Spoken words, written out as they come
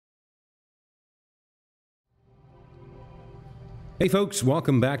Hey folks,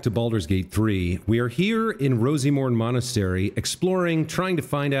 welcome back to Baldur's Gate 3. We are here in Rosymorn Monastery, exploring, trying to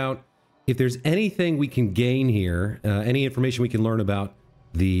find out if there's anything we can gain here, any information we can learn about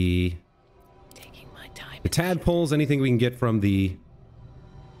the tadpoles, anything we can get from the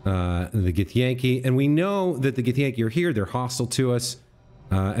Githyanki. And we know that the Githyanki are here, they're hostile to us,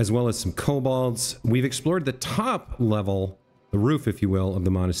 as well as some kobolds. We've explored the top level, the roof, if you will, of the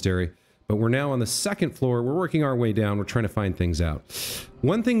monastery. But we're now on the second floor. We're working our way down. We're trying to find things out.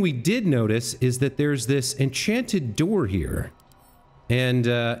 One thing we did notice is that there's this enchanted door here. And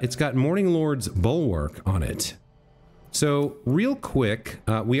it's got Morning Lord's bulwark on it. So real quick,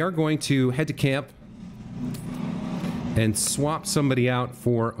 we are going to head to camp and swap somebody out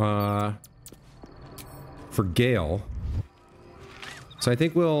for Gale. So I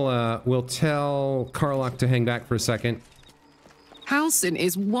think we'll tell Karlach to hang back for a second. Halsin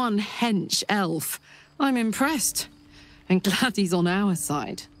is one hench elf. I'm impressed. And glad he's on our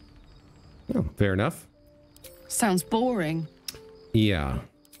side. Oh, fair enough. Sounds boring. Yeah.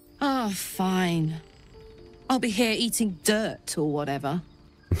 Oh, fine. I'll be here eating dirt or whatever.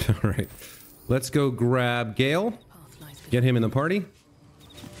 All right. Let's go grab Gale. Get him in the party.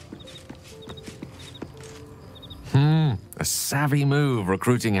 A savvy move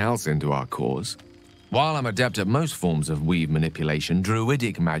recruiting Halsin to our cause. While I'm adept at most forms of weave manipulation,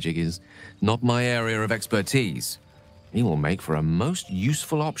 druidic magic is not my area of expertise. He will make for a most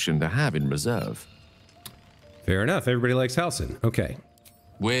useful option to have in reserve. Fair enough. Everybody likes Halsin. Okay.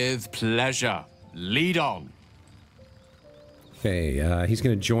 With pleasure. Lead on. Okay, he's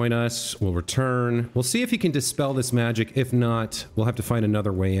going to join us. We'll return. We'll see if he can dispel this magic. If not, we'll have to find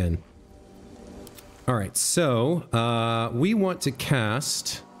another way in. All right, so we want to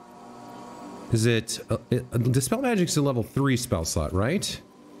cast... Is it... Dispel Magic's a level 3 spell slot, right?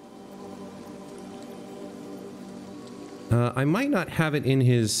 I might not have it in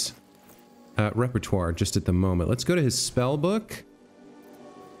his repertoire just at the moment. Let's go to his spell book.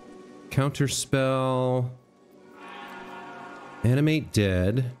 Counterspell. Animate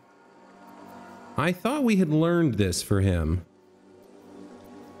Dead. I thought we had learned this for him.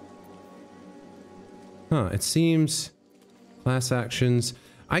 Huh, it seems... Class actions...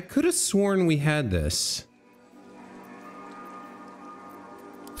 I could have sworn we had this.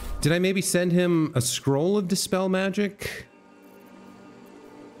 Did I maybe send him a scroll of Dispel Magic?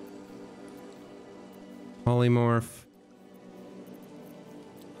 Polymorph.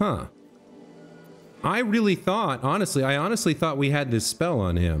 Huh. I really thought, honestly, I honestly thought we had this spell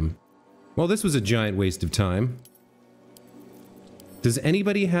on him. Well, this was a giant waste of time. Does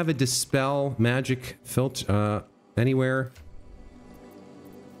anybody have a Dispel Magic filter anywhere?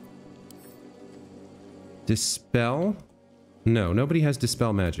 Dispel? No, nobody has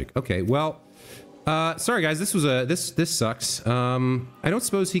Dispel Magic. Okay, well, sorry guys, this was this sucks. I don't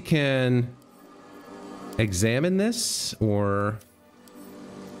suppose he can examine this or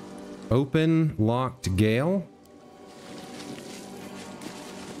open locked Gale.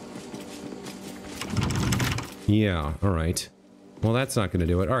 Yeah, all right. Well, that's not going to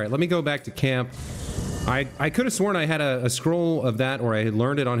do it. All right, let me go back to camp. I could have sworn I had a scroll of that, or I had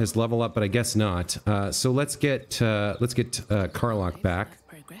learned it on his level up, but I guess not. So let's get Karlach back.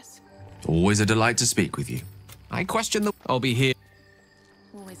 Always a delight to speak with you. I question the... I'll be here.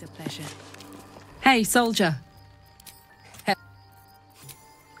 Always a pleasure. Hey, soldier.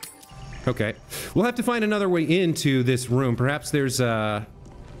 Okay, we'll have to find another way into this room. Perhaps there's a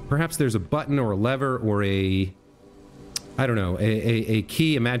button or a lever or a... I don't know, a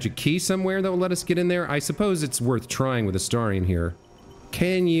key, a magic key somewhere that will let us get in there. I suppose it's worth trying with Astarion here.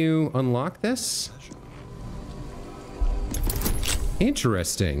 Can you unlock this?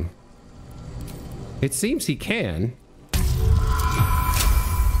 Interesting. It seems he can.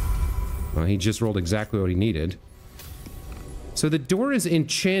 Well, he just rolled exactly what he needed. So the door is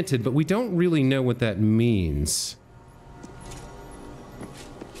enchanted, but we don't really know what that means.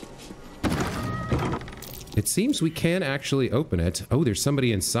 It seems we can actually open it. Oh, there's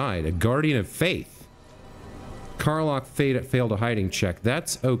somebody inside. A Guardian of Faith. Karlach failed a hiding check.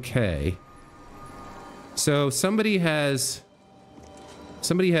 That's okay. So somebody has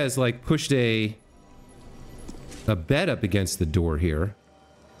like pushed a bed up against the door here.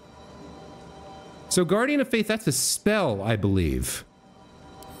 So Guardian of Faith, that's a spell, I believe.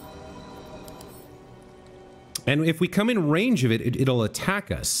 And if we come in range of it, it'll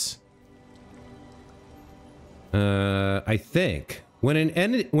attack us. I think. When an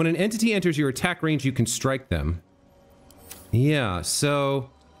entity enters your attack range, you can strike them. Yeah, so...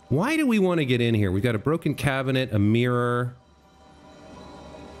 Why do we want to get in here? We've got a broken cabinet, a mirror...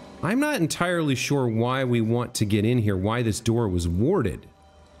 I'm not entirely sure why we want to get in here, why this door was warded.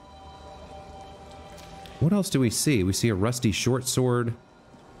 What else do we see? We see a rusty short sword.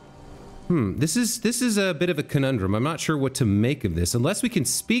 This is a bit of a conundrum. I'm not sure what to make of this. Unless we can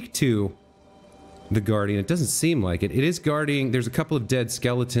speak to the Guardian. It doesn't seem like it. It is guarding. There's a couple of dead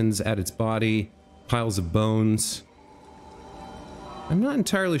skeletons at its body. Piles of bones. I'm not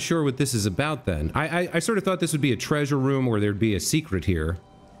entirely sure what this is about then. I sort of thought this would be a treasure room or there'd be a secret here.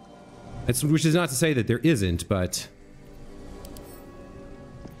 Which is not to say that there isn't, but...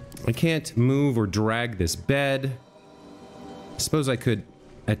 I can't move or drag this bed. I suppose I could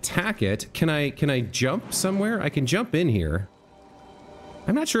attack it. Can I jump somewhere? I can jump in here.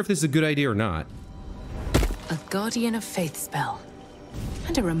 I'm not sure if this is a good idea or not. A Guardian of Faith spell.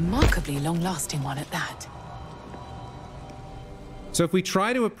 And a remarkably long-lasting one at that. So if we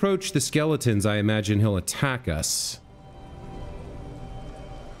try to approach the skeletons, I imagine he'll attack us.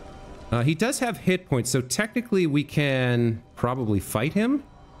 He does have hit points, so technically we can probably fight him.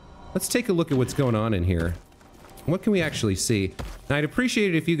 Let's take a look at what's going on in here. What can we actually see? Now, I'd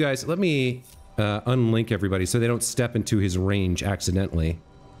appreciate it if you guys... Let me unlink everybody so they don't step into his range accidentally.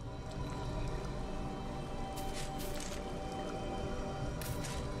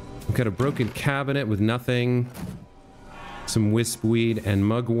 We've got a broken cabinet with nothing. Some wispweed and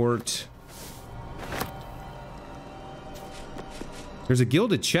mugwort. There's a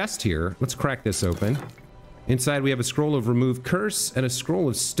gilded chest here. Let's crack this open. Inside we have a scroll of remove curse and a scroll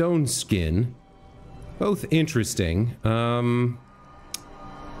of stone skin. Both interesting.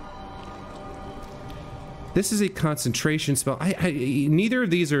 This is a concentration spell. Neither of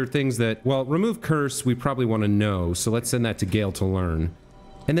these are things that... Well, remove curse we probably want to know, so let's send that to Gale to learn.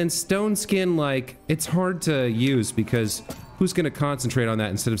 And then stone skin, like, it's hard to use because who's going to concentrate on that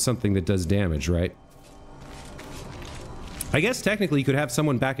instead of something that does damage, right? I guess technically you could have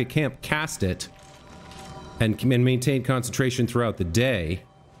someone back at camp cast it and maintain concentration throughout the day.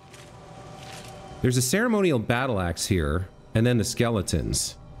 There's a ceremonial battle axe here, and then the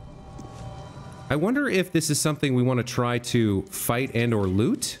skeletons. I wonder if this is something we want to try to fight and or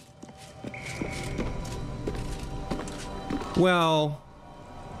loot? Well...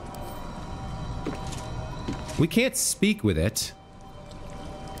 we can't speak with it.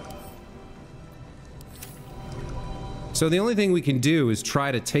 So the only thing we can do is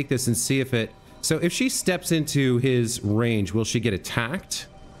try to take this and see if it... So if she steps into his range, will she get attacked?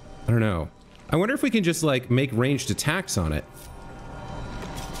 I don't know. I wonder if we can just, like, make ranged attacks on it.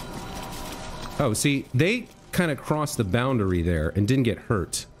 Oh, see, they kind of crossed the boundary there and didn't get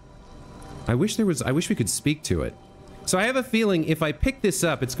hurt. I wish we could speak to it. So I have a feeling if I pick this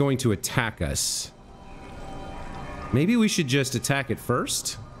up, it's going to attack us. Maybe we should just attack it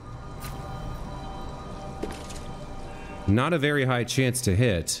first? Not a very high chance to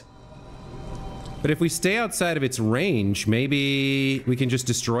hit. But if we stay outside of its range, maybe we can just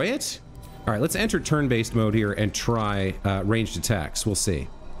destroy it? All right, let's enter turn-based mode here and try ranged attacks. We'll see.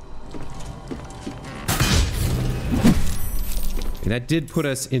 And that did put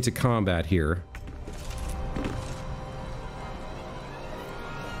us into combat here.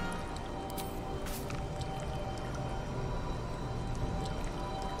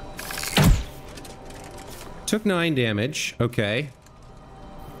 Took 9 damage. Okay.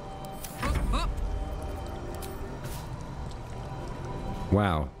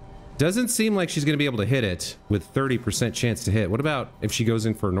 Wow. Doesn't seem like she's going to be able to hit it with 30% chance to hit. What about if she goes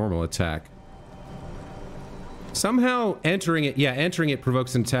in for a normal attack? Somehow entering it... Yeah, entering it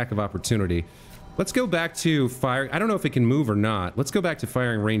provokes an attack of opportunity. Let's go back to firing... I don't know if it can move or not. Let's go back to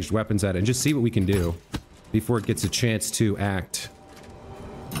firing ranged weapons at it and just see what we can do before it gets a chance to act.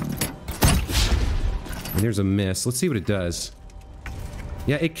 And there's a miss. Let's see what it does.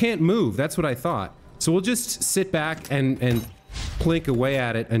 Yeah, it can't move. That's what I thought. So we'll just sit back and plink away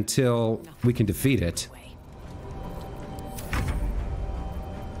at it until we can defeat it.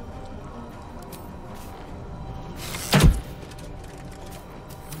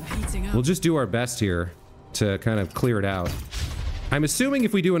 We'll just do our best here to kind of clear it out. I'm assuming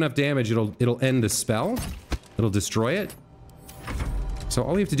if we do enough damage, it'll end the spell. It'll destroy it. So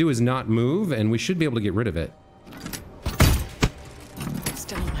all we have to do is not move, and we should be able to get rid of it.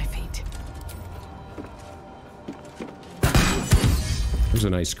 Still on my feet. There's a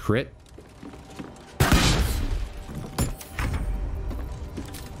nice crit.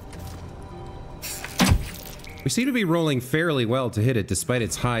 We seem to be rolling fairly well to hit it despite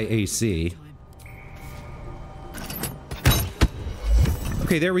its high AC.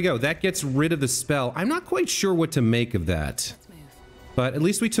 Okay, there we go. That gets rid of the spell. I'm not quite sure what to make of that. But at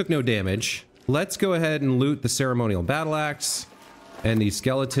least we took no damage. Let's go ahead and loot the ceremonial battle axe. And these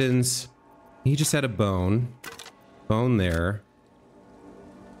skeletons, he just had a bone. Bone there.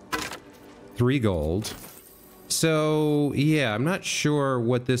 3 gold. So, yeah, I'm not sure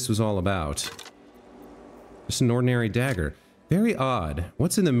what this was all about. Just an ordinary dagger. Very odd.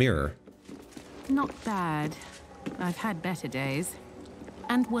 What's in the mirror? Not bad. I've had better days.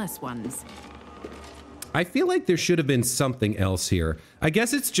 And worse ones. I feel like there should have been something else here. I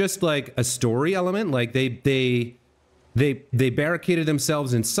guess it's just like a story element. Like they barricaded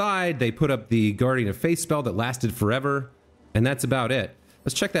themselves inside. They put up the Guardian of Faith spell that lasted forever. And that's about it.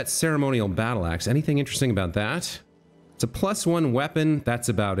 Let's check that ceremonial battle axe. Anything interesting about that? It's a +1 weapon. That's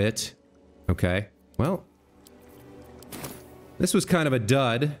about it. Okay. Well, this was kind of a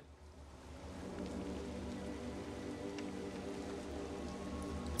dud.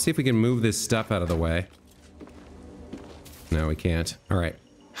 Let's see if we can move this stuff out of the way. No, we can't. All right.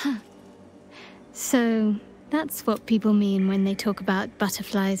 Huh. So that's what people mean when they talk about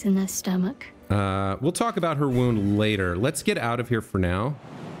butterflies in their stomach. We'll talk about her wound later. Let's get out of here for now.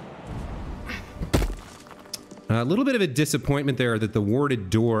 A little bit of a disappointment there that the warded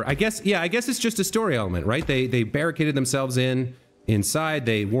door... I guess it's just a story element, right? They barricaded themselves inside.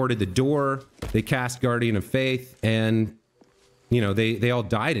 They warded the door. They cast Guardian of Faith. And, you know, they all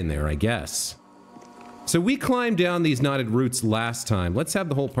died in there, I guess. So we climbed down these knotted roots last time. Let's have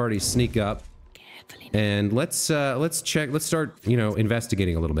the whole party sneak up. And let's start, you know,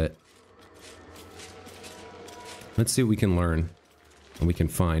 investigating a little bit. Let's see what we can learn. What we can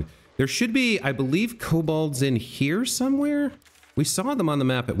find. There should be, I believe, kobolds in here somewhere. We saw them on the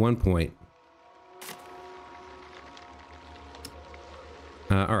map at one point.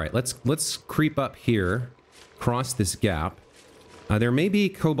 All right, let's creep up here, cross this gap. There may be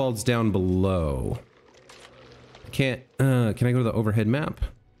kobolds down below. Can I go to the overhead map?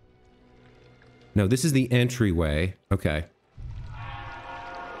 No, this is the entryway. Okay.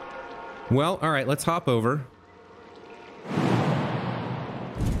 Well, all right, let's hop over.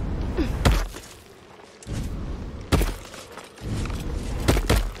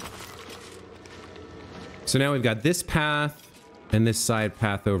 So now we've got this path and this side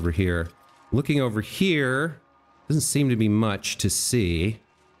path over here. Looking over here, doesn't seem to be much to see.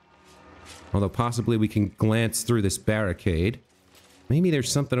 Although possibly we can glance through this barricade. Maybe there's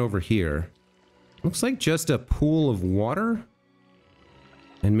something over here. Looks like just a pool of water.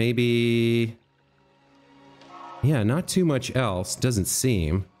 And maybe... yeah, not too much else, doesn't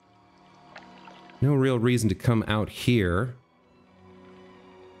seem. No real reason to come out here.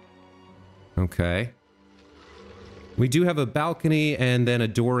 Okay. We do have a balcony and then a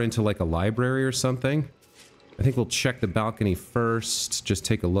door into like a library or something. I think we'll check the balcony first. Just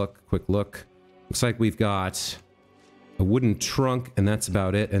take a look, quick look. Looks like we've got a wooden trunk and that's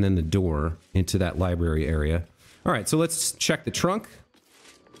about it. And then the door into that library area. All right, so let's check the trunk.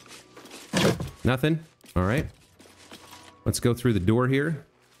 Nothing. All right. Let's go through the door here.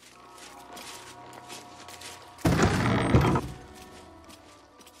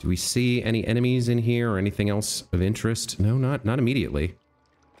 Do we see any enemies in here or anything else of interest? No, not immediately.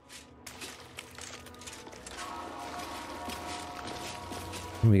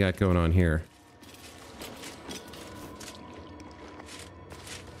 What do we got going on here?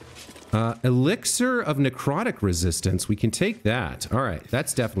 Elixir of necrotic resistance. We can take that. All right,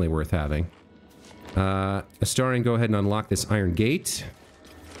 that's definitely worth having. Astarion, go ahead and unlock this iron gate.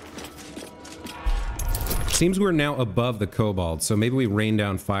 Seems we're now above the kobolds, so maybe we rain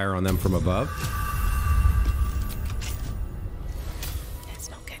down fire on them from above.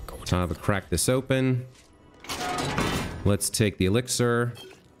 Let's not get caught. Tava, crack this open. Let's take the elixir.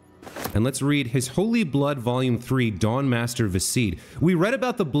 And let's read His Holy Blood, Volume 3, Dawnmaster Viseed. We read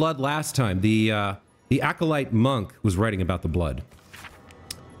about the blood last time. The acolyte monk was writing about the blood.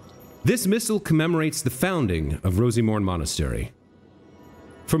 This missal commemorates the founding of Rosymorn Monastery.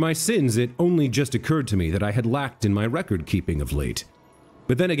 For my sins, it only just occurred to me that I had lacked in my record-keeping of late.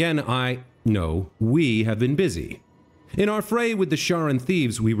 But then again, we have been busy. In our fray with the Sharan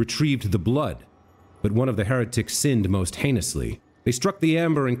thieves, we retrieved the blood. But one of the heretics sinned most heinously. They struck the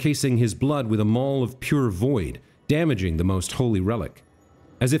amber encasing his blood with a maul of pure void, damaging the most holy relic.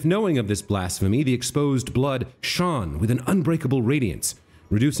 As if knowing of this blasphemy, the exposed blood shone with an unbreakable radiance,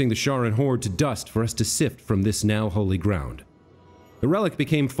 reducing the Sharan horde to dust for us to sift from this now holy ground. The relic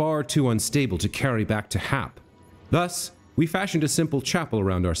became far too unstable to carry back to Hap. Thus, we fashioned a simple chapel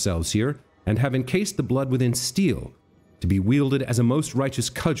around ourselves here, and have encased the blood within steel, to be wielded as a most righteous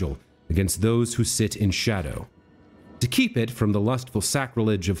cudgel against those who sit in shadow. To keep it from the lustful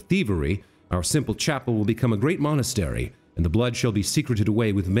sacrilege of thievery, our simple chapel will become a great monastery, and the blood shall be secreted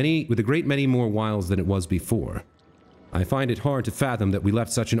away with a great many more wiles than it was before. I find it hard to fathom that we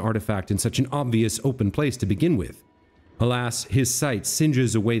left such an artifact in such an obvious open place to begin with. Alas, his sight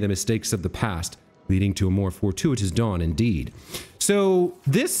singes away the mistakes of the past, leading to a more fortuitous dawn indeed. So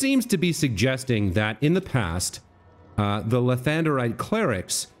this seems to be suggesting that in the past, the Lathanderite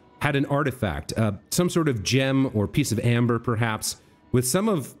clerics had an artifact, some sort of gem or piece of amber perhaps, with some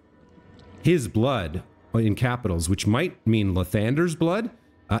of his blood in capitals, which might mean Lathander's blood,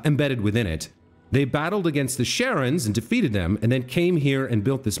 embedded within it. They battled against the Sharons and defeated them, and then came here and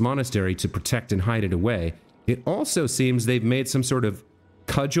built this monastery to protect and hide it away. It also seems they've made some sort of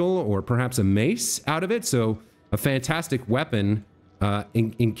cudgel or perhaps a mace out of it, so a fantastic weapon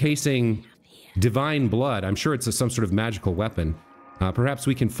encasing divine blood. I'm sure it's some sort of magical weapon. Perhaps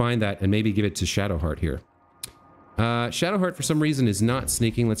we can find that and maybe give it to Shadowheart here. Shadowheart, for some reason, is not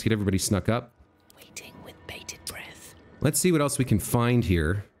sneaking. Let's get everybody snuck up. Waiting with bated breath. Let's see what else we can find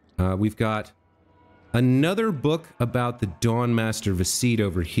here. We've got another book about the Dawnmaster Vasid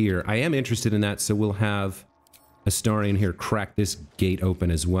over here. I am interested in that, so we'll have Astarion here crack this gate open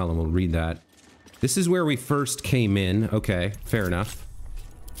as well, and we'll read that. This is where we first came in. Okay, fair enough.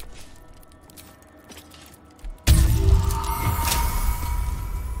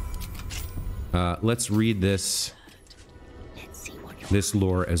 Let's read this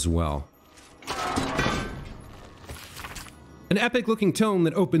lore as well. An epic-looking tome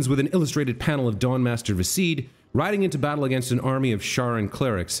that opens with an illustrated panel of Dawnmaster Vasid riding into battle against an army of Sharan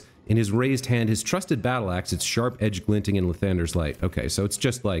clerics. In his raised hand, his trusted battle axe, its sharp edge glinting in Lathander's light. Okay, so it's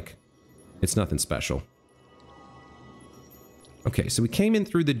just like... it's nothing special. Okay, so we came in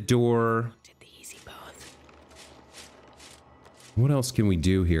through the door. What else can we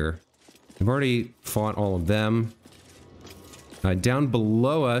do here? We've already fought all of them. Down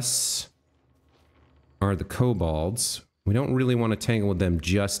below us are the kobolds. We don't really want to tangle with them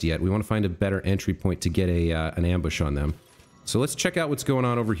just yet. We want to find a better entry point to get an ambush on them. So let's check out what's going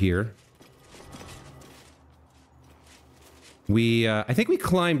on over here. I think we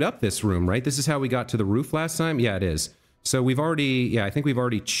climbed up this room, right? This is how we got to the roof last time? Yeah, it is. So we've already, yeah, I think we've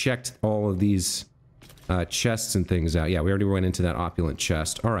already checked all of these chests and things out. Yeah, we already went into that opulent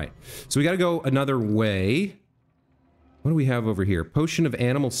chest. All right. So we got to go another way. What do we have over here? Potion of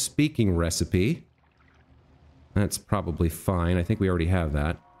animal speaking recipe. That's probably fine. I think we already have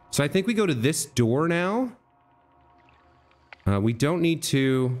that. So I think we go to this door now. We don't need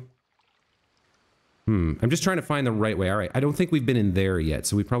to... I'm just trying to find the right way. All right, I don't think we've been in there yet,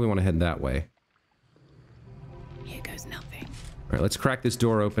 so we probably want to head that way. Here goes nothing. All right, let's crack this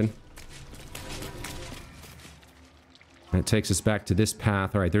door open. That takes us back to this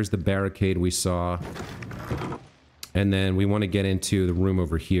path. All right, there's the barricade we saw. And then we want to get into the room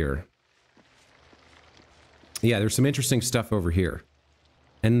over here. Yeah, there's some interesting stuff over here.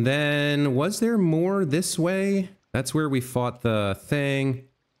 And then, was there more this way? That's where we fought the thing.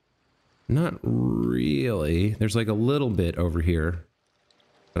 Not really. There's like a little bit over here.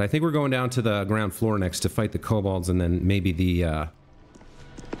 But I think we're going down to the ground floor next to fight the kobolds and then maybe the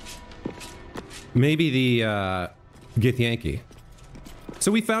Githyanki.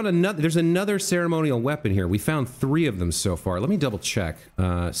 So we found another, there's another ceremonial weapon here. We found 3 of them so far. Let me double check.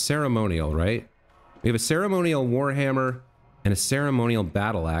 Ceremonial, right? We have a ceremonial warhammer and a ceremonial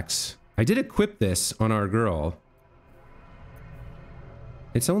battle axe. I did equip this on our girl.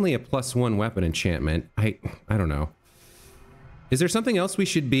 It's only a +1 weapon enchantment. I don't know. Is there something else we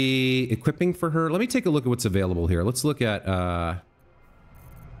should be equipping for her? Let me take a look at what's available here. Let's look at,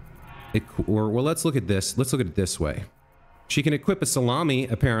 let's look at this. Let's look at it this way. She can equip a salami,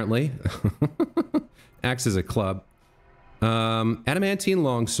 apparently. Acts as a club. Adamantine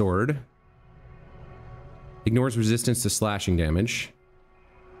longsword. Ignores resistance to slashing damage.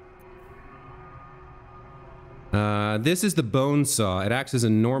 This is the bone saw. It acts as a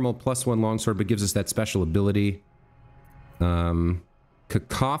normal +1 longsword, but gives us that special ability.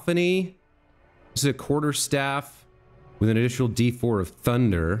 Cacophony. This is a quarterstaff with an additional D4 of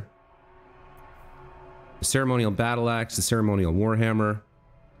thunder. The ceremonial battle axe, the ceremonial warhammer.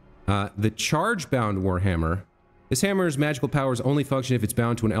 The charge-bound warhammer. This hammer's magical powers only function if it's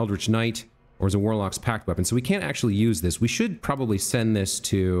bound to an eldritch knight or as a warlock's pact weapon, so we can't actually use this. We should probably send this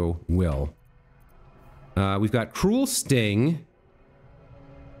to Will. We've got Cruel Sting.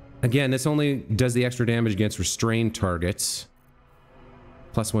 Again, this only does the extra damage against restrained targets.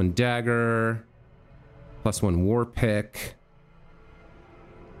 +1 dagger. +1 war pick.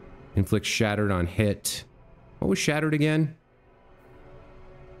 Inflicts shattered on hit. What was shattered again?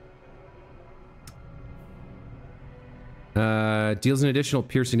 Deals an additional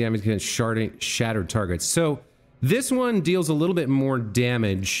piercing damage against shattered targets. So this one deals a little bit more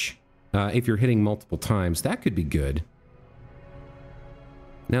damage if you're hitting multiple times. That could be good.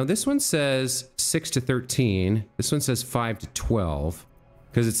 Now this one says 6 to 13. This one says 5 to 12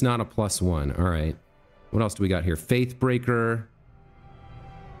 because it's not a +1. All right. What else do we got here? Faithbreaker.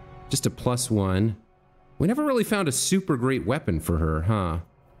 Just a +1. We never really found a super great weapon for her, huh?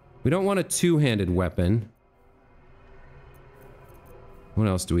 We don't want a two-handed weapon. What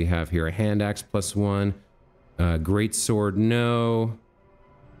else do we have here? A hand axe +1. Great sword, no.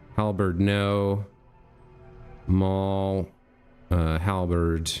 Halberd, no. Maul.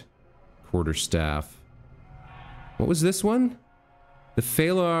 Halberd. Quarterstaff. What was this one? The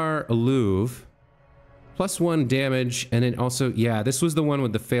Phalar Alluve. +1 damage, and then also, yeah, this was the one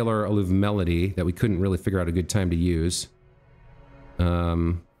with the Phalar Alluve melody that we couldn't really figure out a good time to use.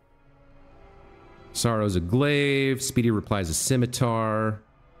 Sorrow's a glaive. Speedy Reply's a scimitar.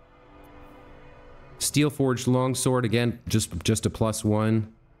 Steel-forged longsword, again, just a +1.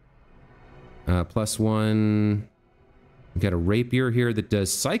 +1. We've got a rapier here that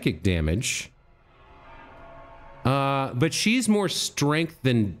does psychic damage. But she's more strength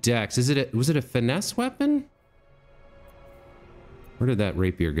than dex. Was it a finesse weapon? Where did that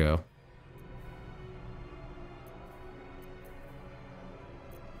rapier go?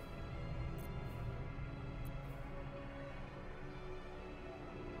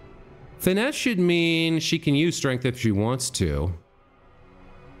 Finesse should mean she can use strength if she wants to.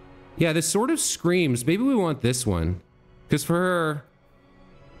 Yeah, this sort of screams. Maybe we want this one. Because for her,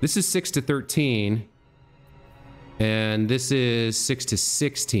 this is 6 to 13. And this is 6 to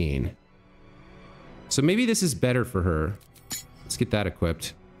 16. So maybe this is better for her. Let's get that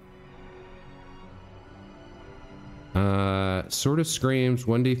equipped. Sort of screams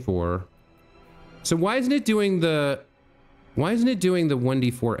 1d4. So why isn't it doing the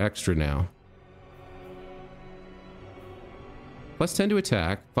 1d4 extra now? +10 to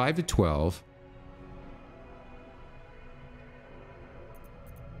attack, 5 to 12.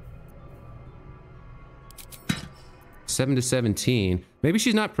 +7 to 17. Maybe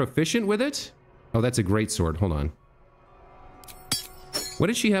she's not proficient with it? Oh, that's a great sword. Hold on. What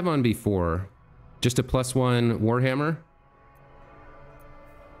did she have on before? Just a +1 warhammer?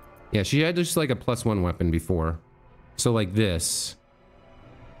 Yeah, she had just like a +1 weapon before. So like this.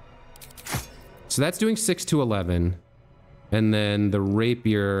 So that's doing 6 to 11. And then the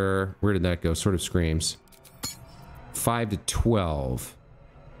rapier, where did that go? Sort of screams. 5 to 12.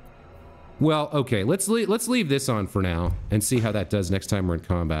 Well, okay, let's leave this on for now and see how that does next time we're in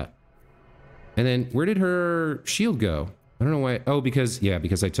combat. And then where did her shield go? I don't know why. Oh, because I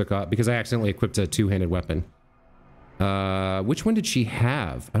accidentally equipped a two-handed weapon. Which one did she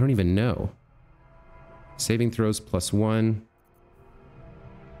have? I don't even know. Saving throws +1.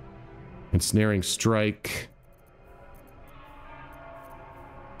 Ensnaring strike.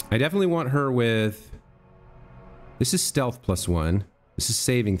 I definitely want her with... This is stealth +1. This is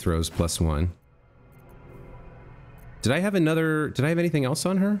saving throws +1. Did I have anything else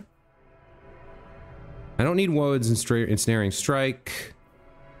on her? I don't need Wode's ensnaring strike.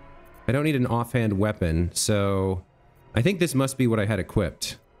 I don't need an offhand weapon, so... I think this must be what I had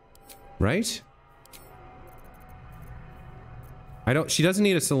equipped. Right? She doesn't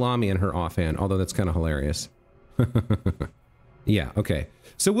need a salami in her offhand, although that's kind of hilarious. Yeah, okay.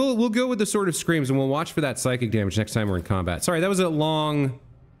 So we'll go with the Sword of Screams, and we'll watch for that psychic damage next time we're in combat. Sorry, that was a long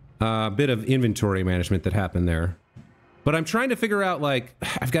bit of inventory management that happened there. But I'm trying to figure out, like,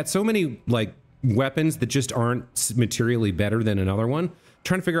 I've got so many, like, weapons that just aren't materially better than another one. I'm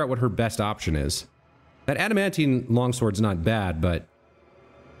trying to figure out what her best option is. That adamantine longsword's not bad, but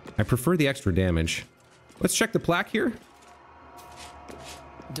I prefer the extra damage. Let's check the plaque here.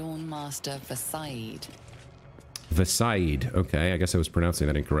 Dawnmaster Vasaid. Vasaid. Okay, I guess I was pronouncing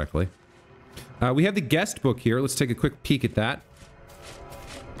that incorrectly. We have the guest book here. Let's take a quick peek at that.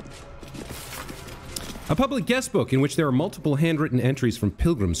 A public guest book in which there are multiple handwritten entries from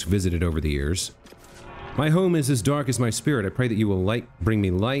pilgrims who visited over the years. My home is as dark as my spirit. I pray that you will bring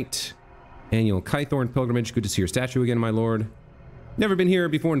me light. Annual Kythorn pilgrimage. Good to see your statue again, my lord. Never been here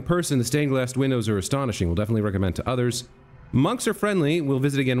before in person. The stained glass windows are astonishing. Will definitely recommend to others. Monks are friendly. We'll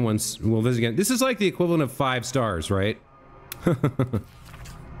visit again once. We'll visit again. This is like the equivalent of 5 stars, right?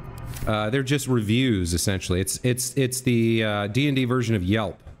 They're just reviews, essentially. It's the D&D version of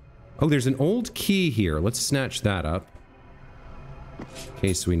Yelp. Oh, there's an old key here. Let's snatch that up. In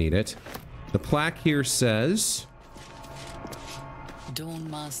case we need it. The plaque here says...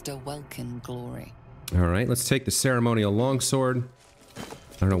 Dawnmaster Welkin Glory. Alright, let's take the ceremonial longsword. I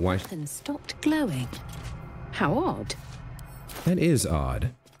don't know why... And stopped glowing. How odd. That is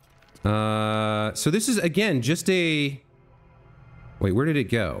odd. So this is, again, just a... Wait, where did it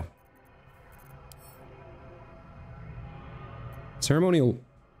go? Ceremonial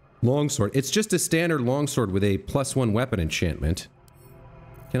Longsword. It's just a standard longsword with a +1 weapon enchantment.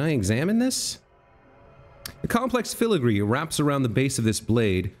 Can I examine this? A complex filigree wraps around the base of this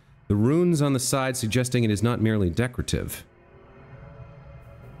blade, the runes on the side suggesting it is not merely decorative.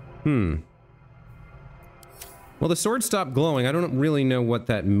 Well, the sword stopped glowing. I don't really know what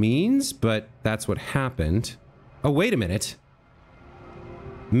that means, but that's what happened. Oh, wait a minute.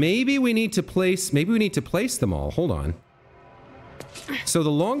 Maybe we need to place them all. Hold on. So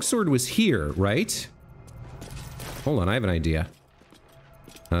the longsword was here, right? Hold on, I have an idea.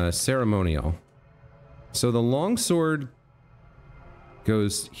 Ceremonial. So the longsword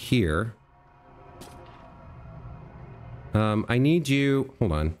goes here. I need you...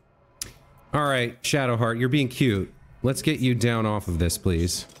 Hold on. Alright, Shadowheart, you're being cute. Let's get you down off of this,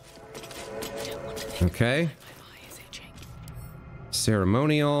 please. Okay.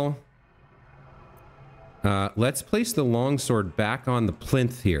 Ceremonial. Let's place the longsword back on the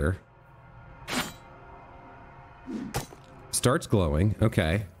plinth here. Starts glowing.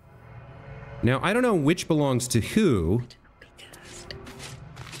 Okay. Now, I don't know which belongs to who.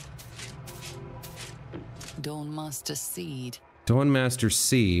 Dawnmaster Seed. Dawnmaster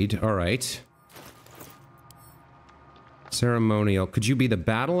Seed. All right. Ceremonial. Could you be the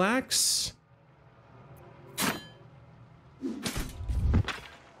battle axe?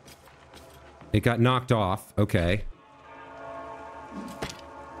 It got knocked off. Okay.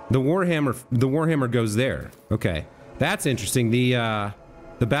 The Warhammer goes there. Okay. That's interesting. The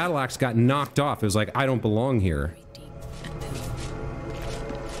battle axe got knocked off. It was like, I don't belong here.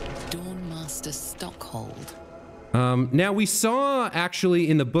 Dawnmaster Stockhold. Now we saw actually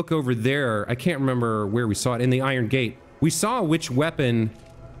in the book over there, I can't remember where we saw it, in the Iron Gate, we saw which weapon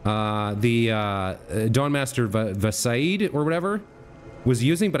the Dawnmaster Vasaid or whatever was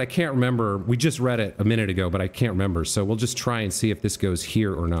using, but I can't remember. We just read it a minute ago, but I can't remember. So we'll just try and see if this goes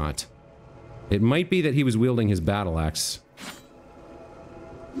here or not. It might be that he was wielding his battle axe.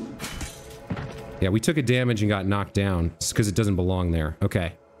 Yeah, we took a damage and got knocked down. It's because it doesn't belong there.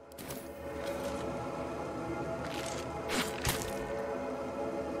 Okay.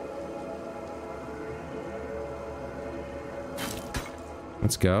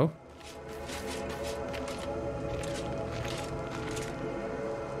 Let's go.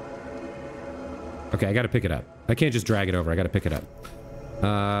 Okay, I gotta pick it up. I can't just drag it over. I gotta pick it up.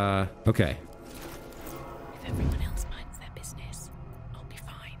 Okay. If everyone else minds their business, I'll be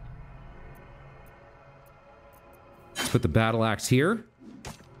fine. Let's put the battle axe here.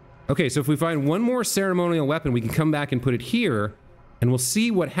 Okay, so if we find one more ceremonial weapon, we can come back and put it here, and we'll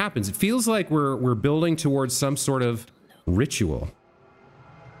see what happens. It feels like we're building towards some sort of ritual.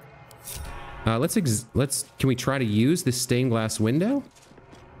 Can we try to use this stained glass window?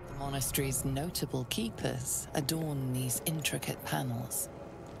 The monastery's notable keepers adorn these intricate panels.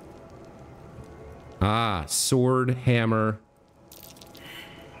 Ah, sword, hammer.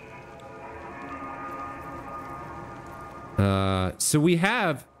 So we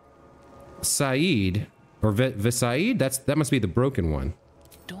have Said, or Vasaid? That must be the broken one.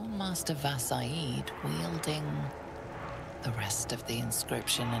 Dawnmaster Vasaid wielding... The rest of the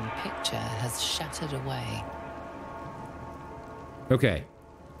inscription and picture has shattered away. Okay.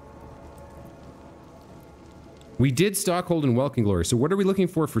 We did Stockhold and Welkin Glory, so what are we looking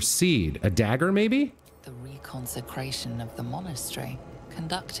for Seed? A dagger, maybe? The reconsecration of the monastery,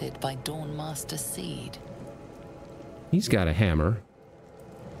 conducted by Dawnmaster Seed. He's got a hammer.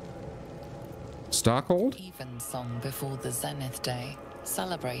 Stockhold? Evensong before the Zenith Day,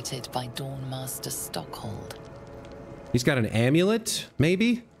 celebrated by Dawnmaster Stockhold. He's got an amulet,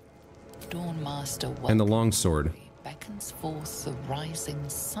 maybe? Dawnmaster and the longsword. Beckons forth the rising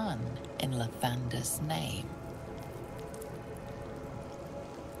sun in Lathander's name.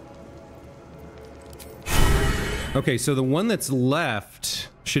 Okay, so the one that's left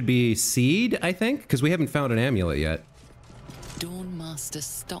should be Seed, I think? Because we haven't found an amulet yet. Dawnmaster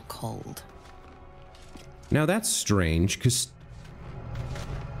Stockhold. Now that's strange, because...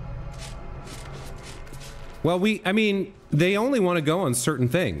 Well, I mean, they only want to go on certain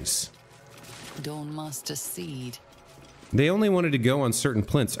things. Dawnmaster Seed. They only wanted to go on certain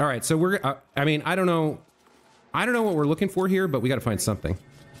plinths. All right, so we're... I mean, I don't know what we're looking for here, but we got to find something.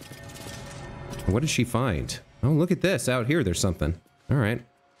 What did she find? Oh, look at this. Out here, there's something. All right.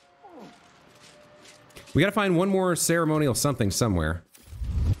 We got to find one more ceremonial something somewhere.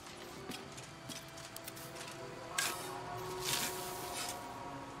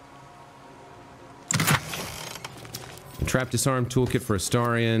 Trap disarm toolkit for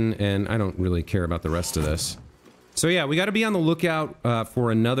Astarion, and I don't really care about the rest of this. So yeah, we got to be on the lookout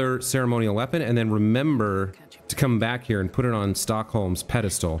for another ceremonial weapon, and then remember to come back here and put it on Stockholm's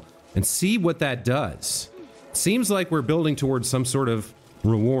pedestal and see what that does. Seems like we're building towards some sort of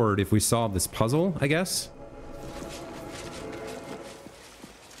reward if we solve this puzzle, I guess.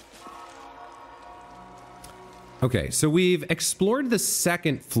 Okay, so we've explored the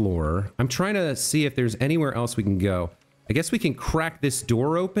second floor. I'm trying to see if there's anywhere else we can go. I guess we can crack this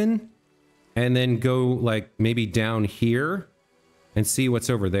door open and then go, like, maybe down here and see what's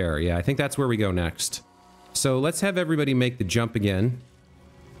over there. Yeah, I think that's where we go next. So let's have everybody make the jump again.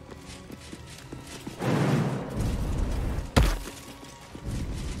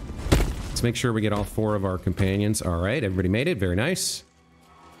 Let's make sure we get all 4 of our companions. All right, everybody made it. Very nice.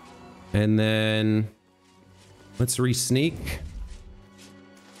 And then let's re-sneak.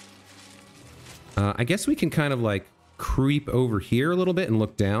 I guess we can kind of like creep over here a little bit and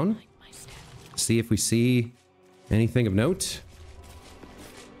look down. See if we see anything of note.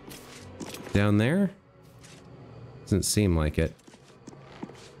 Down there? Doesn't seem like it.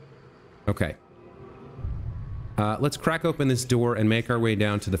 Okay. Let's crack open this door and make our way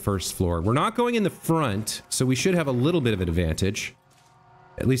down to the first floor. We're not going in the front, so we should have a little bit of an advantage.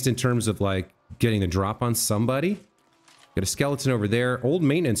 At least in terms of, like, getting the drop on somebody. Got a skeleton over there. Old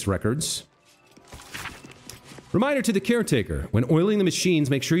maintenance records. Reminder to the caretaker. When oiling the machines,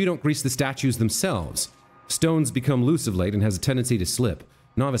 make sure you don't grease the statues themselves. Stones become loose of late and has a tendency to slip.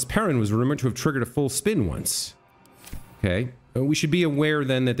 Novice Perrin was rumored to have triggered a full spin once. Okay. We should be aware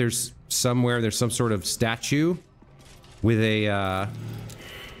then that there's somewhere, there's some sort of statue with a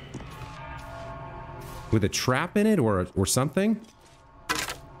trap in it or something.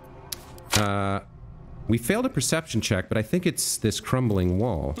 We failed a perception check, but I think it's this crumbling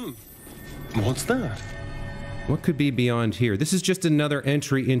wall. What's that? What could be beyond here? This is just another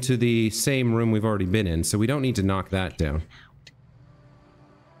entry into the same room we've already been in, so we don't need to knock that down.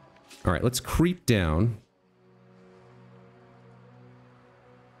 All right, let's creep down.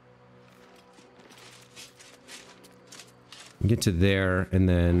 Get to there and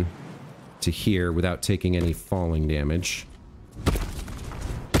then to here without taking any falling damage.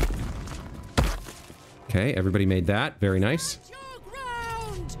 Okay, everybody made that. Very nice.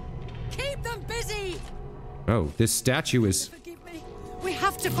 Keep them busy. Oh, this statue is... We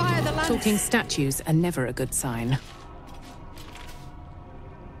have to fire the lance. Talking statues are never a good sign.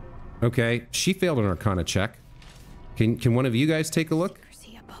 Okay, she failed an Arcana check. Can one of you guys take a look?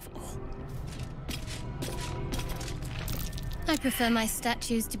 I prefer my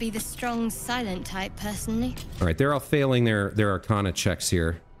statues to be the strong, silent type, personally. All right, they're all failing their Arcana checks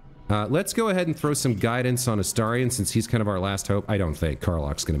here. Let's go ahead and throw some guidance on Astarion since he's kind of our last hope. I don't think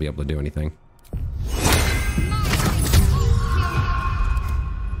Karlach's going to be able to do anything.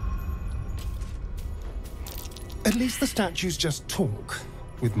 At least the statues just talk.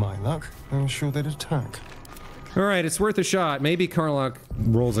 With my luck, I'm sure they'd attack. All right, it's worth a shot. Maybe Karlach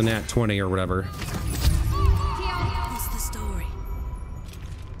rolls a nat 20 or whatever. What's the story?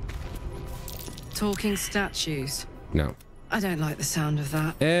 Talking statues. No. I don't like the sound of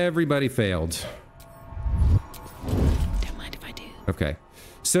that. Everybody failed. Don't mind if I do. Okay.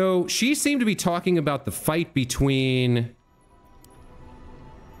 So she seemed to be talking about the fight between...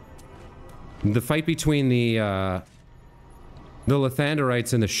 the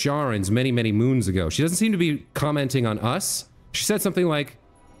Lathanderites and the Sharans many, many moons ago. She doesn't seem to be commenting on us. She said something like,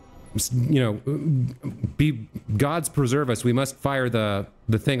 you know, gods preserve us. We must fire the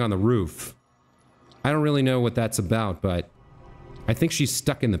thing on the roof. I don't really know what that's about, but I think she's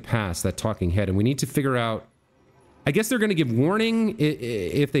stuck in the past, that talking head, and we need to figure out... I guess they're going to give warning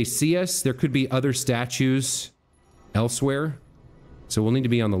if they see us. There could be other statues elsewhere, so we'll need to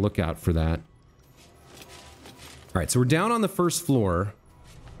be on the lookout for that. All right, so we're down on the first floor.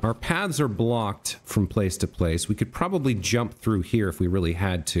 Our paths are blocked from place to place. We could probably jump through here if we really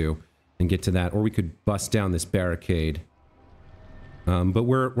had to and get to that, or we could bust down this barricade. But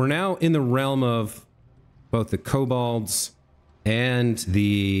we're now in the realm of both the kobolds and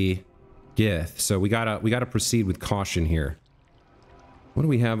the Gith, so we gotta proceed with caution here. What do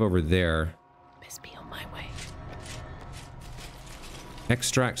we have over there? Best be on my way.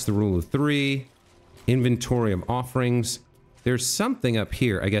 Extracts the rule of 3. Inventory of offerings. There's something up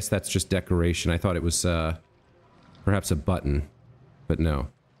here. I guess that's just decoration. I thought it was perhaps a button, but no.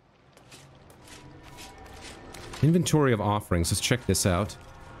 Inventory of offerings. Let's check this out.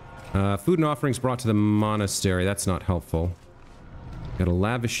 Food and offerings brought to the monastery. That's not helpful. Got a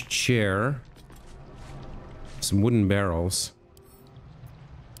lavish chair. Some wooden barrels.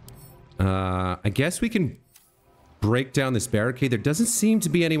 I guess we can break down this barricade. There doesn't seem to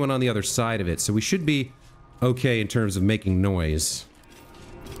be anyone on the other side of it, so we should be okay in terms of making noise.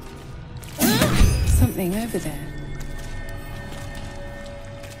 Something something over there.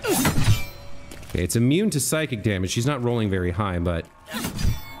 Okay, it's immune to psychic damage. She's not rolling very high, but...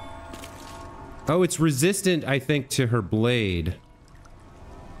 Oh, it's resistant, I think, to her blade.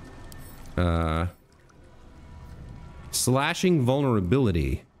 Slashing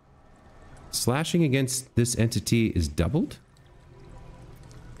vulnerability. Slashing against this entity is doubled?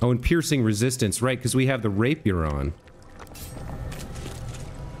 Oh, and piercing resistance, right, because we have the rapier on.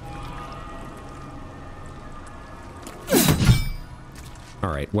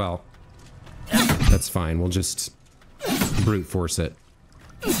 Alright, well, that's fine. We'll just brute force it.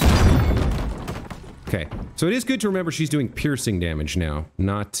 Okay, so it is good to remember she's doing piercing damage now,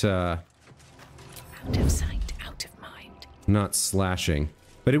 not, Out of sight, out of mind. not slashing.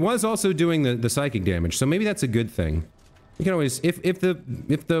 But it was also doing the psychic damage, so maybe that's a good thing. We can always, if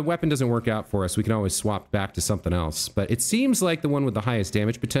the weapon doesn't work out for us, we can always swap back to something else. But it seems like the one with the highest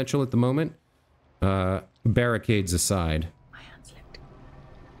damage potential at the moment, barricades aside. My hand slipped.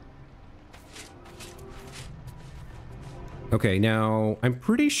 Okay, now, I'm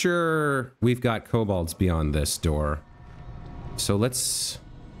pretty sure we've got kobolds beyond this door. So let's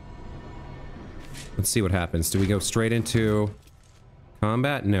see what happens. Do we go straight into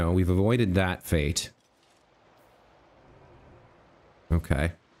combat? No, we've avoided that fate.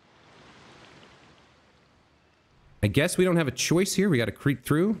 Okay. I guess we don't have a choice here. We gotta creep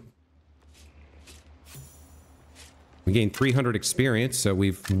through. We gained 300 experience, so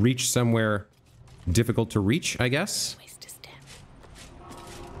we've reached somewhere difficult to reach, I guess. Waste a step.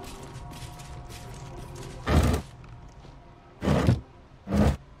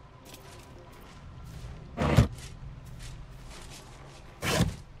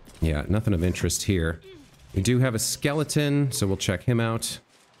 Yeah, nothing of interest here. We do have a skeleton, so we'll check him out.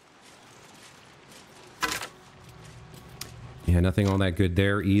 Yeah, nothing all that good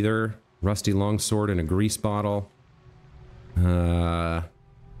there either. Rusty longsword and a grease bottle. Okay,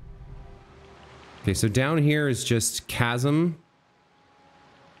 so down here is just chasm.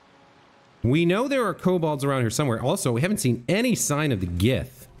 We know there are kobolds around here somewhere. Also, we haven't seen any sign of the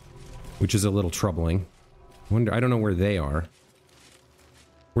Gith, which is a little troubling. I don't know where they are.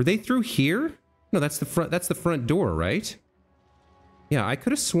 Were they through here? No, that's the front door, right? Yeah, I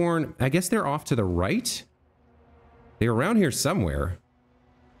could have sworn, I guess they're off to the right? They're around here somewhere.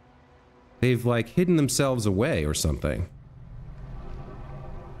 They've, like, hidden themselves away or something.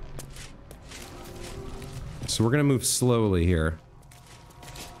 So we're gonna move slowly here.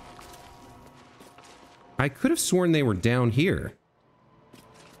 I could have sworn they were down here.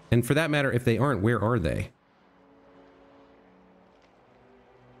 And for that matter, if they aren't, where are they?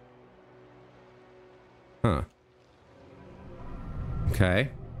 Huh. Okay.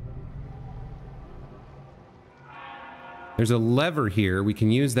 There's a lever here. We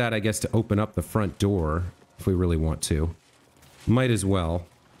can use that, I guess, to open up the front door if we really want to. Might as well.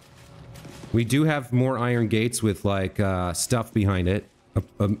 We do have more iron gates with, like, stuff behind it.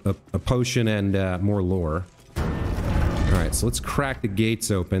 A potion and more lore. Alright, so let's crack the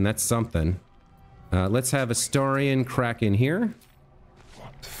gates open. That's something. Let's have Astarion crack in here.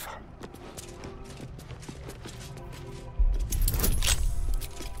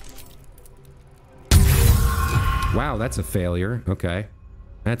 Wow, that's a failure. Okay.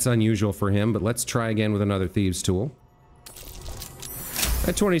 That's unusual for him, but let's try again with another thieves' tool.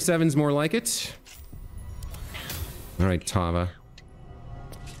 That 27's more like it. Alright, Tava.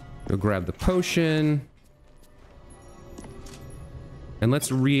 Go grab the potion. And let's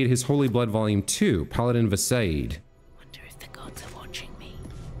read his Holy Blood Volume 2, Paladin Vasaid. Wonder if the gods are watching me.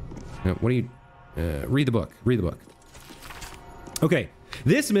 What do you... read the book. Read the book. Okay.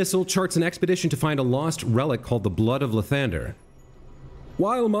 This missile charts an expedition to find a lost relic called the Blood of Lathander.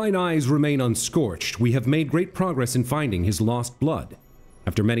 While mine eyes remain unscorched, we have made great progress in finding his lost blood.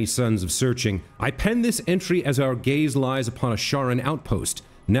 After many suns of searching, I pen this entry as our gaze lies upon a Sharan outpost,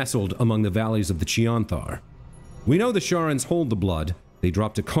 nestled among the valleys of the Chianthar. We know the Sharans hold the blood. They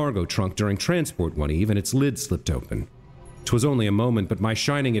dropped a cargo trunk during transport one eve, and its lid slipped open. 'Twas only a moment, but my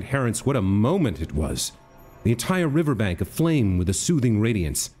shining adherents, what a moment it was! The entire riverbank aflame with a soothing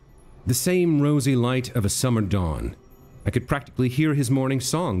radiance. The same rosy light of a summer dawn. I could practically hear his morning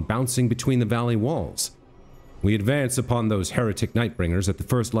song bouncing between the valley walls. We advance upon those heretic nightbringers at the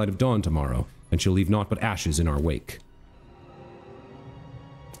first light of dawn tomorrow, and shall leave naught but ashes in our wake.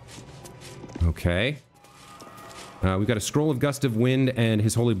 Okay. We've got a Scroll of Gust of Wind and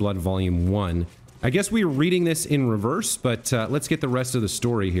his Holy Blood Volume 1. I guess we were reading this in reverse, but let's get the rest of the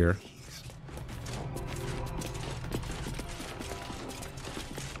story here.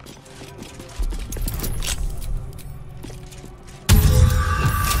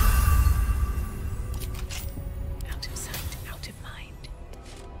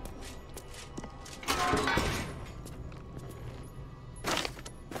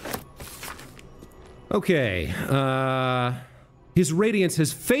 Okay, his radiance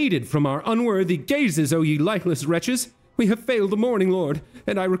has faded from our unworthy gazes, O ye lightless wretches. We have failed the Morning Lord,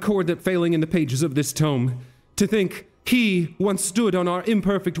 and I record that failing in the pages of this tome. To think he once stood on our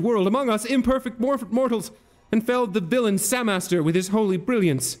imperfect world among us imperfect mortals, and felled the villain Samaster with his holy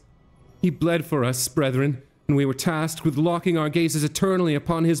brilliance. He bled for us, brethren, and we were tasked with locking our gazes eternally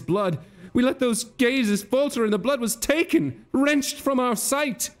upon his blood. We let those gazes falter, and the blood was taken, wrenched from our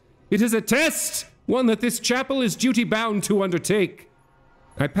sight. It is a test, one that this chapel is duty-bound to undertake.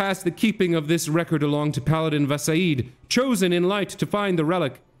 I pass the keeping of this record along to Paladin Vasaid, chosen in light to find the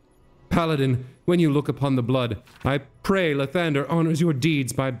relic. Paladin, when you look upon the blood, I pray Lathander honors your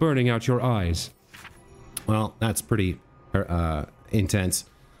deeds by burning out your eyes. Well, that's pretty intense.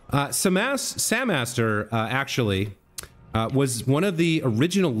 Samaster, actually, was one of the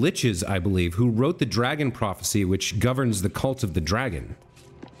original liches, I believe, who wrote the dragon prophecy, which governs the cult of the dragon.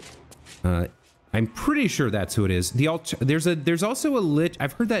 I'm pretty sure that's who it is. There's also a lich.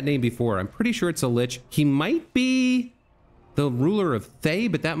 I've heard that name before. I'm pretty sure it's a lich. He might be the ruler of Thay,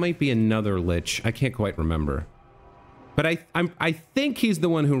 but that might be another lich. I can't quite remember. But I think he's the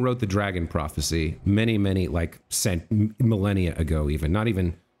one who wrote the dragon prophecy many like millennia ago, even not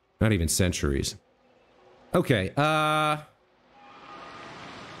even centuries. Okay. I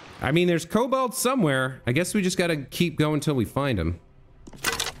mean, there's kobolds somewhere. I guess we just gotta keep going until we find them.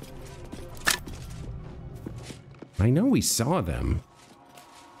 I know we saw them.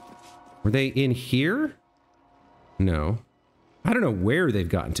 Were they in here? No. I don't know where they've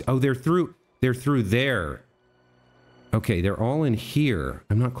gotten to. Oh, they're through there. Okay, they're all in here.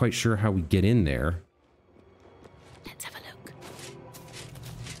 I'm not quite sure how we get in there. Let's have a look.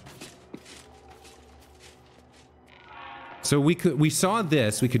 So we saw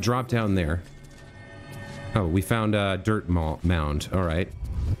this. We could drop down there. Oh, we found a dirt mound. All right.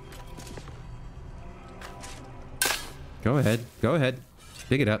 Go ahead. Go ahead.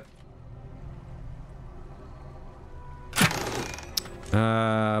 Dig it up.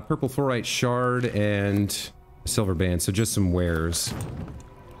 Purple fluorite shard and silver band. So just some wares.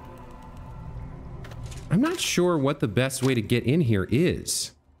 I'm not sure what the best way to get in here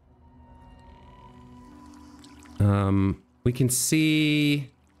is. We can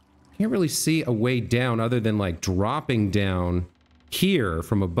see... Can't really see a way down other than like dropping down here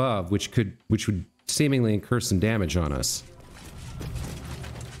from above, which would seemingly incur some damage on us.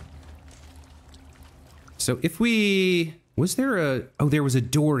 So if we... Was there a... Oh, there was a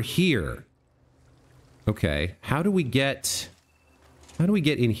door here. Okay. How do we get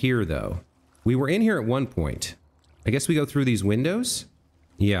in here, though? We were in here at one point. I guess we go through these windows?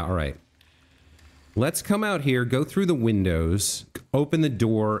 Yeah, all right. Let's come out here, go through the windows, open the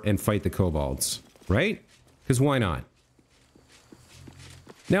door, and fight the kobolds. Right? Because why not?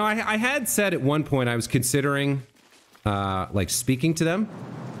 Now, I had said at one point I was considering, like, speaking to them.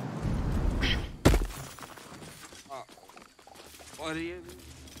 What are you?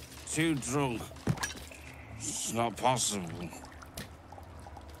 Too drunk. It's not possible.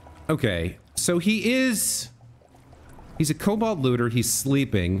 Okay, so he's a kobold looter, he's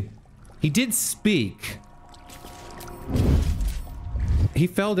sleeping. He did speak. He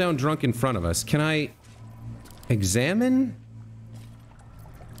fell down drunk in front of us. Can I examine?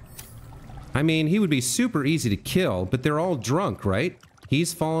 I mean, he would be super easy to kill, but they're all drunk, right?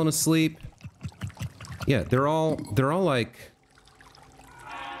 He's fallen asleep. Yeah, they're all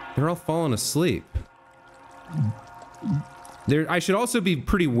falling asleep. I should also be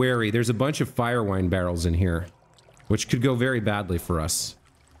pretty wary. There's a bunch of fire wine barrels in here, which could go very badly for us.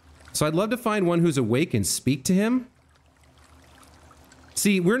 So I'd love to find one who's awake and speak to him.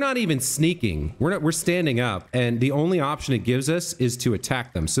 See, we're not even sneaking. We're standing up, and the only option it gives us is to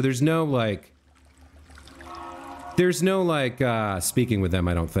attack them. So there's no speaking with them,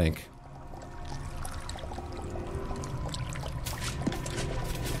 I don't think.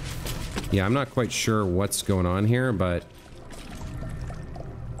 Yeah, I'm not quite sure what's going on here, but...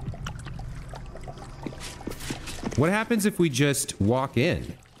 What happens if we just walk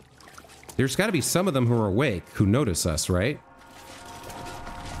in? There's got to be some of them who are awake, who notice us, right?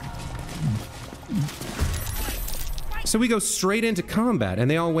 So we go straight into combat, and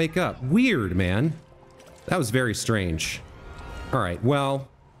they all wake up. Weird, man. That was very strange. Alright, well...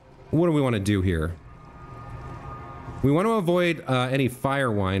 What do we want to do here? We want to avoid any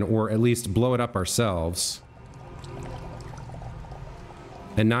fire wine, or at least blow it up ourselves.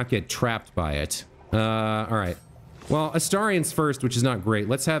 And not get trapped by it. Alright. Well, Astarian's first, which is not great.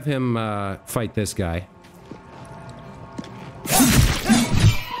 Let's have him fight this guy.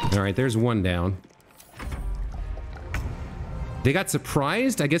 Alright, there's one down. They got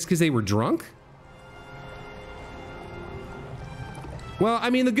surprised, I guess because they were drunk? Well,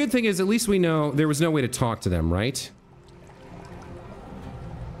 I mean, the good thing is at least we know there was no way to talk to them, right?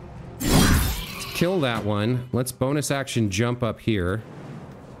 Kill that one. Let's bonus action jump up here.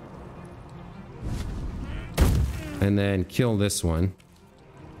 And then kill this one.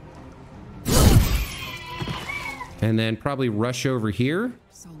 And then probably rush over here.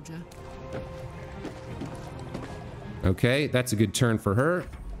 Soldier. Okay, that's a good turn for her.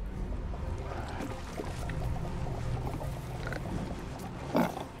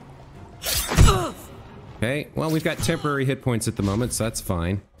 Okay, well, we've got temporary hit points at the moment, so that's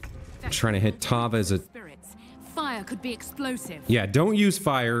fine. I'm trying to hit Tava as a... Fire could be explosive. Yeah, don't use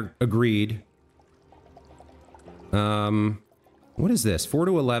fire. Agreed. What is this? 4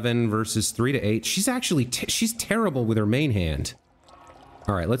 to 11 versus 3 to 8. She's actually... she's terrible with her main hand.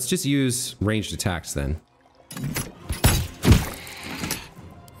 All right, let's just use ranged attacks then.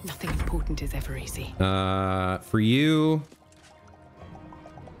 Nothing important is ever easy. For you...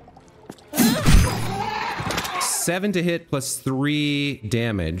 7 to hit plus 3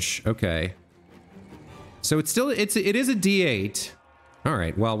 damage. Okay. So it's still... it is a D8. All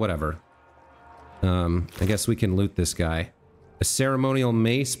right, well, whatever. I guess we can loot this guy. A ceremonial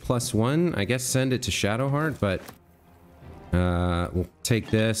mace plus 1. I guess send it to Shadowheart, but... we'll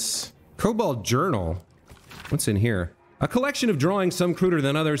take this. Cobalt Journal. What's in here? A collection of drawings, some cruder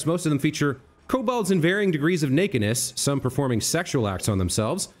than others. Most of them feature kobolds in varying degrees of nakedness, some performing sexual acts on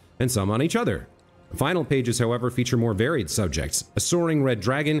themselves, and some on each other. The final pages, however, feature more varied subjects. A soaring red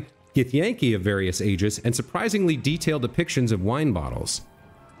dragon, Githyanki of various ages, and surprisingly detailed depictions of wine bottles.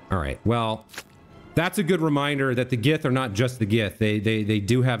 Alright, well, that's a good reminder that the Gith are not just the Gith. They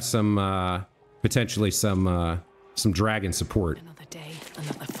do have some, potentially some dragon support. Another day,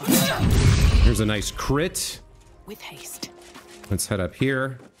 another fight. Here's a nice crit. With haste. Let's head up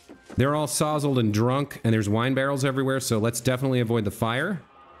here. They're all sozzled and drunk, and there's wine barrels everywhere, so let's definitely avoid the fire.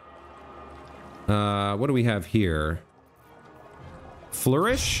 What do we have here?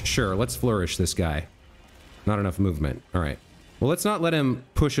 Flourish? Sure, let's flourish this guy. Not enough movement. All right. Well, let's not let him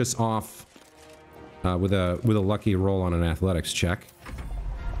push us off with a lucky roll on an athletics check.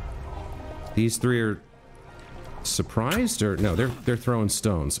 These three are surprised, or no? They're throwing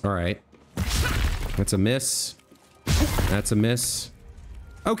stones. All right. That's a miss. That's a miss.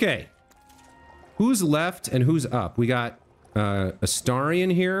 Okay. Who's left and who's up? We got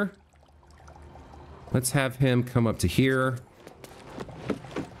Astarion here. Let's have him come up to here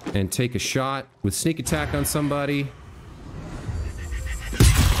and take a shot with sneak attack on somebody.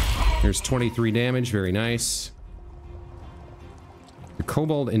 There's 23 damage. Very nice. The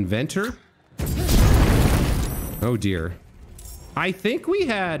Kobold Inventor. Oh dear. I think we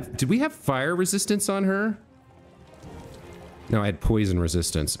had... Did we have fire resistance on her? No, I had poison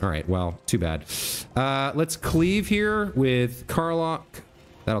resistance. All right, well, too bad. Let's cleave here with Karlach.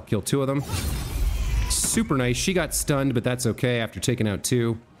 That'll kill 2 of them. Super nice. She got stunned, but that's okay after taking out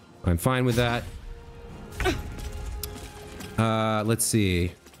 2. I'm fine with that. Let's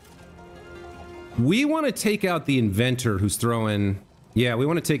see. We want to take out the Inventor who's throwing... Yeah, we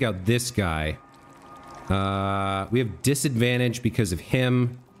want to take out this guy. We have disadvantage because of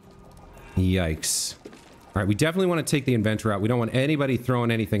him. Yikes. All right, we definitely want to take the Inventor out. We don't want anybody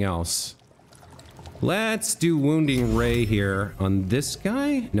throwing anything else. Let's do Wounding Ray here on this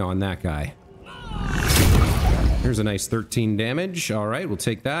guy. No, on that guy. Here's a nice 13 damage. All right, we'll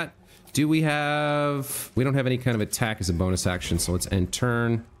take that. Do we have... We don't have any kind of attack as a bonus action, so let's end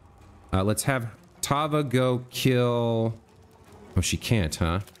turn. Let's have Tava go kill... Oh, she can't,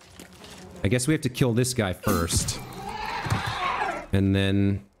 huh? I guess we have to kill this guy first. And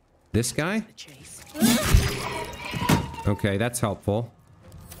then... This guy? Okay, that's helpful.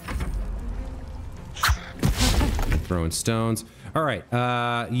 Throwing stones. All right,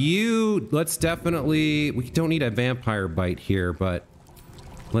 let's definitely... We don't need a vampire bite here, but...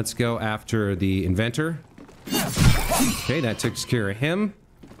 Let's go after the Inventor. Okay, that takes care of him.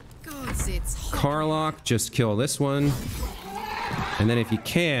 Karlach, just kill this one. And then if you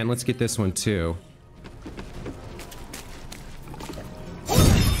can, let's get this one too.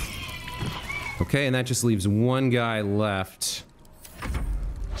 Okay, and that just leaves one guy left.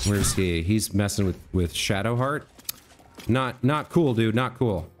 Where's he? He's messing with Shadowheart. Not cool, dude. Not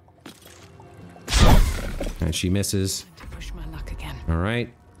cool. And she misses. Push my luck again. All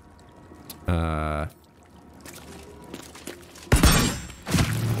right.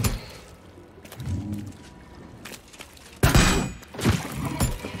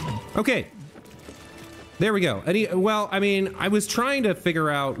 Okay. There we go. Well, I mean, I was trying to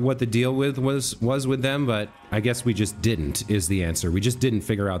figure out what the deal was with them, but I guess we just didn't, is the answer. We just didn't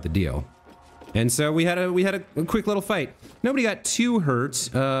figure out the deal. And so we had a quick little fight. Nobody got too hurt.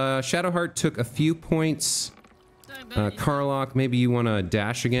 Shadowheart took a few points. Karlach, maybe you want to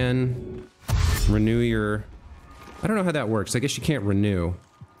dash again. Renew your... I don't know how that works. I guess you can't renew.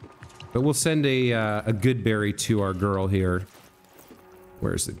 But we'll send a good berry to our girl here.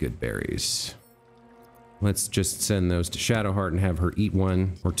 Where's the good berries? Let's just send those to Shadowheart and have her eat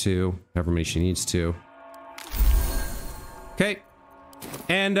one or two, however many she needs to. Okay.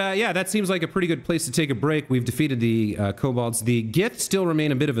 And yeah, that seems like a pretty good place to take a break. We've defeated the kobolds. The gifts still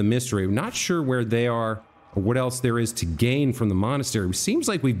remain a bit of a mystery. I'm not sure where they are or what else there is to gain from the monastery. It seems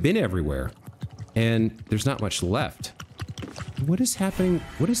like we've been everywhere and there's not much left. What is happening?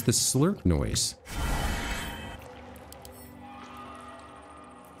 What is the slurp noise?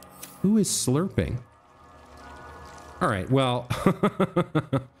 Who is slurping? All right, well,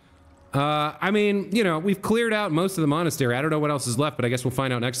 I mean, you know, we've cleared out most of the monastery. I don't know what else is left, but I guess we'll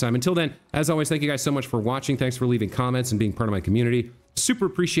find out next time. Until then, as always, thank you guys so much for watching. Thanks for leaving comments and being part of my community. Super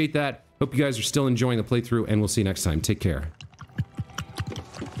appreciate that. Hope you guys are still enjoying the playthrough, and we'll see you next time. Take care.